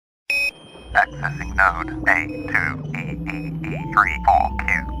Accessing node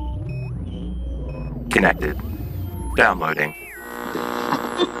A2EEE34Q. Connected. Downloading.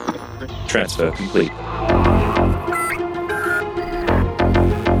 Transfer complete.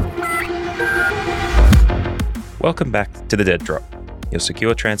 Welcome back to The Dead Drop, your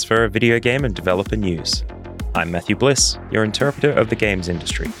secure transfer of video game and developer news. I'm Matthew Bliss, your interpreter of the games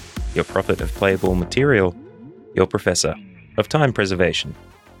industry, your prophet of playable material, your professor of time preservation.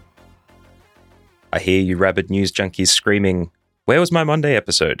 I hear you rabid news junkies screaming, "Where was my Monday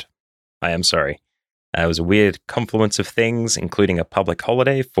episode?" I am sorry. It was a weird confluence of things, including a public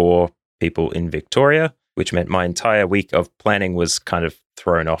holiday for people in Victoria, which meant my entire week of planning was kind of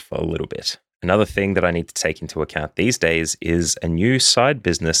thrown off a little bit. Another thing that I need to take into account these days is a new side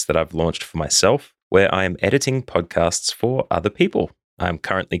business that I've launched for myself, where I am editing podcasts for other people. I'm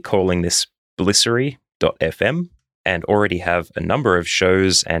currently calling this Blissery.fm and already have a number of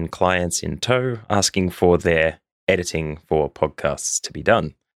shows and clients in tow asking for their editing for podcasts to be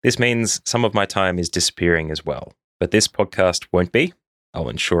done. This means some of my time is disappearing as well, but this podcast won't be. I'll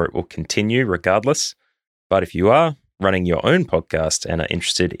ensure it will continue regardless. But if you are running your own podcast and are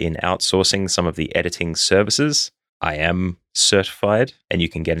interested in outsourcing some of the editing services, I am certified, and you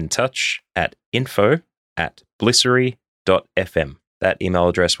can get in touch at info@blissery.fm. That email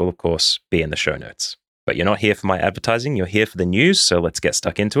address will, of course, be in the show notes. But you're not here for my advertising, you're here for the news, so let's get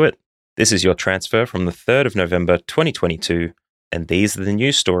stuck into it. This is your transfer from the 3rd of November 2022, and these are the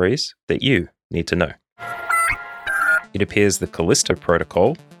news stories that you need to know. It appears the Callisto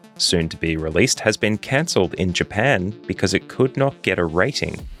Protocol, soon to be released, has been cancelled in Japan because it could not get a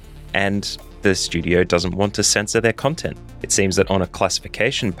rating, and the studio doesn't want to censor their content. It seems that on a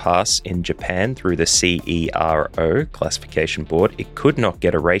classification pass in Japan through the CERO classification board, it could not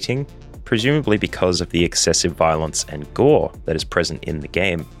get a rating, presumably because of the excessive violence and gore that is present in the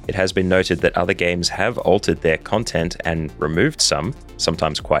game. It has been noted that other games have altered their content and removed some,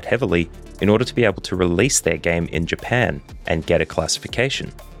 sometimes quite heavily, in order to be able to release their game in Japan and get a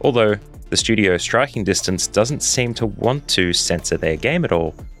classification. Although the studio Striking Distance doesn't seem to want to censor their game at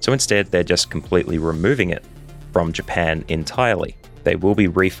all, so instead they're just completely removing it from Japan entirely. They will be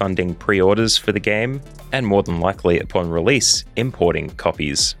refunding pre-orders for the game, and more than likely, upon release, importing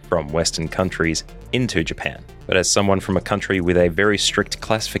copies from Western countries into Japan. But as someone from a country with a very strict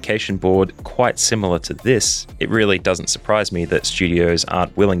classification board quite similar to this, it really doesn't surprise me that studios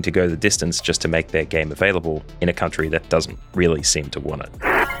aren't willing to go the distance just to make their game available in a country that doesn't really seem to want it.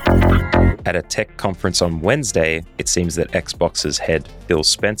 At a tech conference on Wednesday, it seems that Xbox's head Phil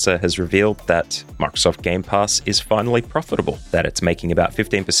Spencer has revealed that Microsoft GamePass is finally profitable, that it's making about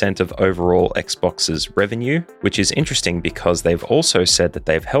 15% of overall Xbox's revenue, which is interesting because they've also said that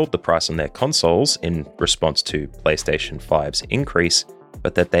they've held the price on their consoles in response to PlayStation 5's increase,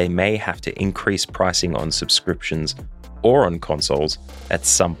 but that they may have to increase pricing on subscriptions or on consoles at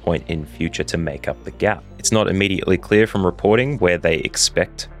some point in future to make up the gap. It's not immediately clear from reporting where they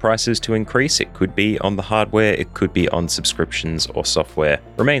expect prices to increase. It could be on the hardware, it could be on subscriptions or software.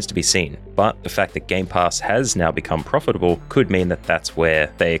 Remains to be seen. But the fact that Game Pass has now become profitable could mean that that's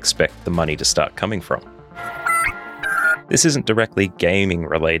where they expect the money to start coming from. This isn't directly gaming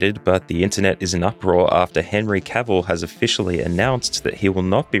related, but the internet is in uproar after Henry Cavill has officially announced that he will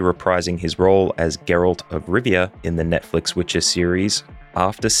not be reprising his role as Geralt of Rivia in the Netflix Witcher series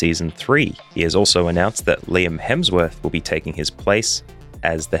after Season 3. He has also announced that Liam Hemsworth will be taking his place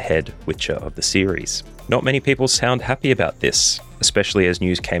as the head Witcher of the series. Not many people sound happy about this, especially as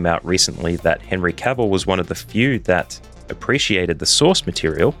news came out recently that Henry Cavill was one of the few that appreciated the source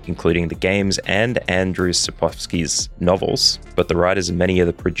material, including the games and Andrew Sapkowski's novels, but the writers and many of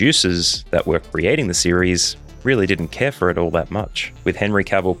the producers that were creating the series really didn't care for it all that much. With Henry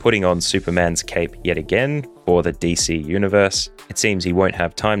Cavill putting on Superman's cape yet again for the DC universe, it seems he won't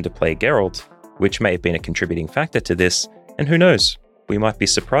have time to play Geralt, which may have been a contributing factor to this, and who knows, we might be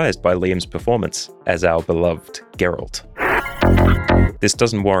surprised by Liam's performance as our beloved Geralt. This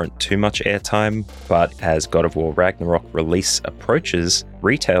doesn't warrant too much airtime, but as God of War Ragnarok release approaches,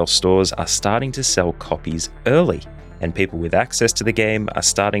 retail stores are starting to sell copies early, and people with access to the game are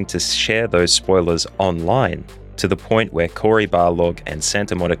starting to share those spoilers online, to the point where Cory Barlog and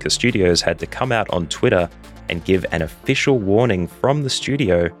Santa Monica Studios had to come out on Twitter and give an official warning from the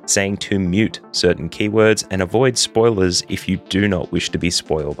studio saying to mute certain keywords and avoid spoilers if you do not wish to be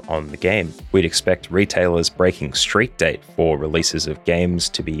spoiled on the game. We'd expect retailers breaking street date for releases of games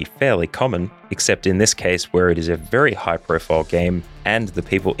to be fairly common, except in this case where it is a very high-profile game and the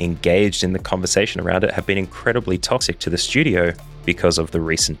people engaged in the conversation around it have been incredibly toxic to the studio because of the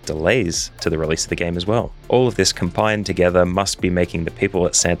recent delays to the release of the game as well. All of this combined together must be making the people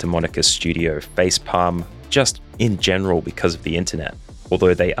at Santa Monica Studio facepalm just in general because of the internet.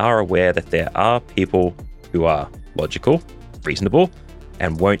 Although they are aware that there are people who are logical, reasonable,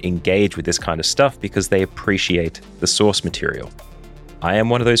 and won't engage with this kind of stuff because they appreciate the source material. I am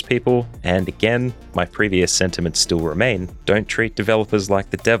one of those people, and again, my previous sentiments still remain. Don't treat developers like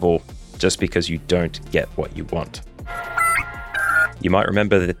the devil just because you don't get what you want. You might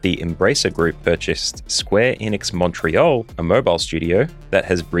remember that the Embracer Group purchased Square Enix Montreal, a mobile studio that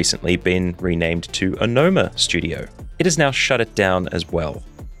has recently been renamed to Onoma Studio. It has now shut it down as well,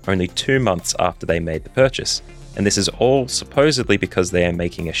 only 2 months after they made the purchase. And this is all supposedly because they are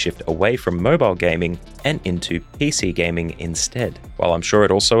making a shift away from mobile gaming and into PC gaming instead. While I'm sure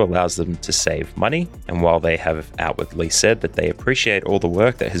it also allows them to save money, and while they have outwardly said that they appreciate all the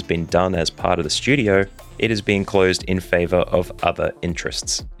work that has been done as part of the studio, it is being closed in favor of other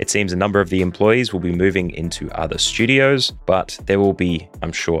interests. It seems a number of the employees will be moving into other studios, but there will be,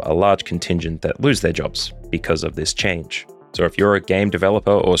 I'm sure, a large contingent that lose their jobs because of this change. So if you're a game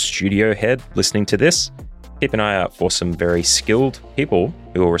developer or studio head listening to this, keep an eye out for some very skilled people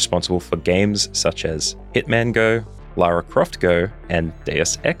who are responsible for games such as Hitman Go, Lara Croft Go, and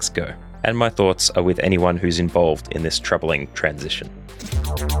Deus Ex Go. And my thoughts are with anyone who's involved in this troubling transition.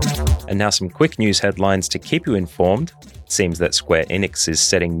 And now some quick news headlines to keep you informed. It seems that Square Enix is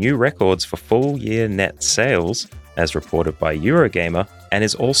setting new records for full-year net sales, as reported by Eurogamer, and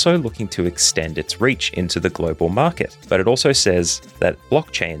is also looking to extend its reach into the global market. But it also says that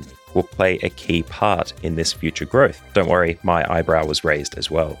blockchain will play a key part in this future growth. Don't worry, my eyebrow was raised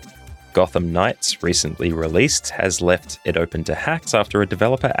as well. Gotham Knights, recently released, has left it open to hacks after a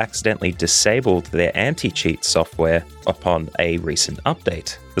developer accidentally disabled their anti-cheat software upon a recent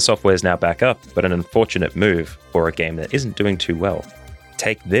update. The software is now back up, but an unfortunate move for a game that isn't doing too well.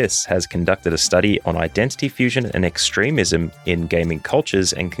 Take This has conducted a study on identity fusion and extremism in gaming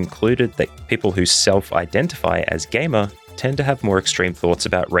cultures and concluded that people who self-identify as gamer tend to have more extreme thoughts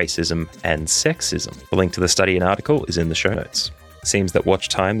about racism and sexism. The link to the study and article is in the show notes. It seems that watch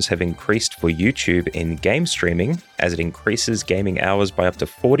times have increased for YouTube in game streaming as it increases gaming hours by up to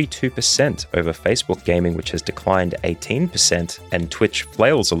 42% over Facebook gaming, which has declined 18%, and Twitch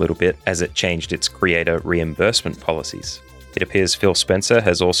flails a little bit as it changed its creator reimbursement policies. It appears Phil Spencer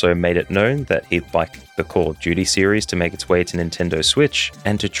has also made it known that he'd like the Call of Duty series to make its way to Nintendo Switch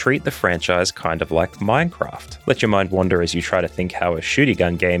and to treat the franchise kind of like Minecraft. Let your mind wander as you try to think how a shooty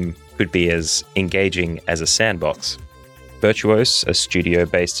gun game could be as engaging as a sandbox. Virtuos, a studio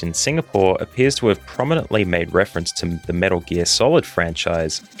based in Singapore, appears to have prominently made reference to the Metal Gear Solid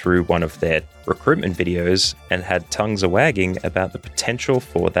franchise through one of their recruitment videos and had tongues a-wagging about the potential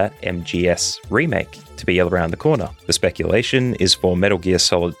for that MGS remake to be around the corner. The speculation is for Metal Gear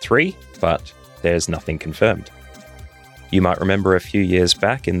Solid 3, but there's nothing confirmed. You might remember a few years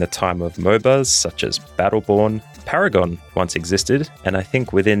back in the time of MOBAs such as Battleborn, Paragon once existed, and I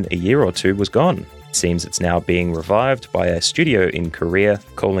think within a year or two was gone. It seems it's now being revived by a studio in Korea,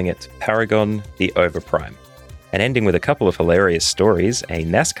 calling it Paragon the Overprime. And ending with a couple of hilarious stories, a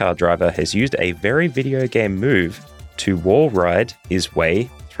NASCAR driver has used a very video game move to wall ride his way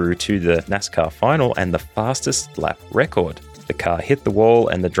through to the NASCAR final and the fastest lap record. The car hit the wall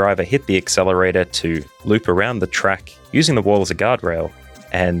and the driver hit the accelerator to loop around the track, using the wall as a guardrail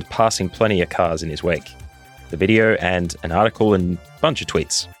and passing plenty of cars in his wake. The video and an article and a bunch of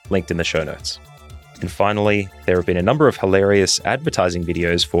tweets linked in the show notes. And finally, there have been a number of hilarious advertising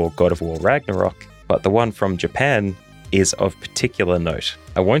videos for God of War Ragnarok, but the one from Japan is of particular note.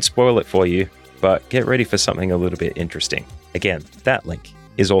 I won't spoil it for you, but get ready for something a little bit interesting. Again, that link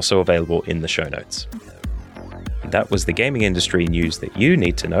is also available in the show notes. That was the gaming industry news that you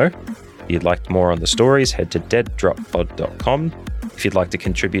need to know. If you'd like more on the stories, head to deaddroppod.com. If you'd like to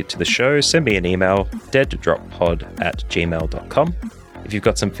contribute to the show, send me an email, deaddroppod@gmail.com. If you've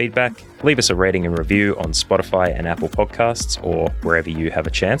got some feedback, leave us a rating and review on Spotify and Apple Podcasts or wherever you have a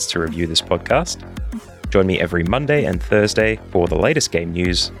chance to review this podcast. Join me every Monday and Thursday for the latest game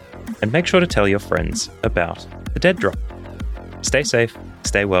news, and make sure to tell your friends about the Dead Drop. Stay safe,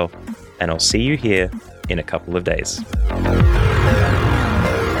 stay well, and I'll see you here in a couple of days.